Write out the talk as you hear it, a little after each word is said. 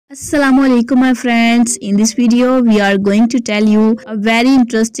Assalamualaikum my friends. In this video we are going to tell you a very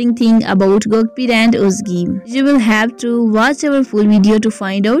interesting thing about gokberk and Özge. You will have to watch our full video to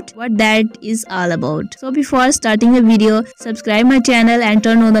find out what that is all about. So before starting the video, subscribe my channel and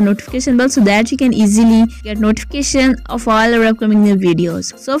turn on the notification bell so that you can easily get notification of all our upcoming new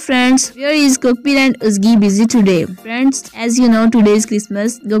videos. So friends, where is gokberk and Özge busy today? Friends, as you know, today is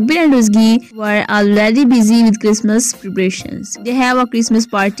Christmas. Gokberk and Özge were already busy with Christmas preparations. They have a Christmas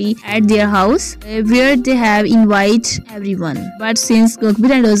party at their house where they have invite everyone. But since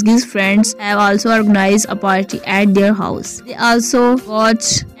gokberk and Özge's friends have also organized a party at their house, they also got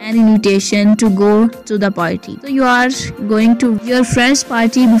an invitation to go to the party. So you are going to your friend's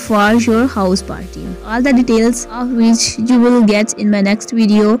party before your house party. All the details of which you will get in my next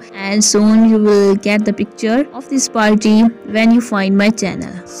video, and soon you will get the picture of this party when you find my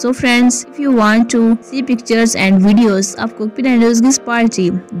channel. So friends, if you want to see pictures and videos of gokberk and Özge's party,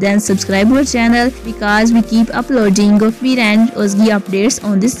 then subscribe our channel because we keep uploading gokberk and Özge updates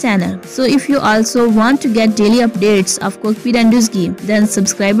on this channel. So if you also want to get daily updates of gokberk and Özge, then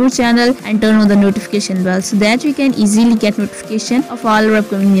subscribe our channel and turn on the notification bell so that you can easily get notification of all our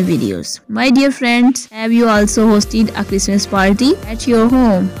upcoming new videos. My dear friends, have you also hosted a Christmas party at your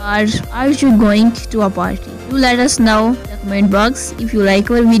home, or are you going to a party? Do let us know in the comment box. If you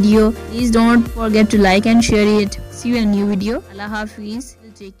like our video, please don't forget to like and share it. See you in a new video. Allah Hafiz.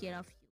 Take care of you.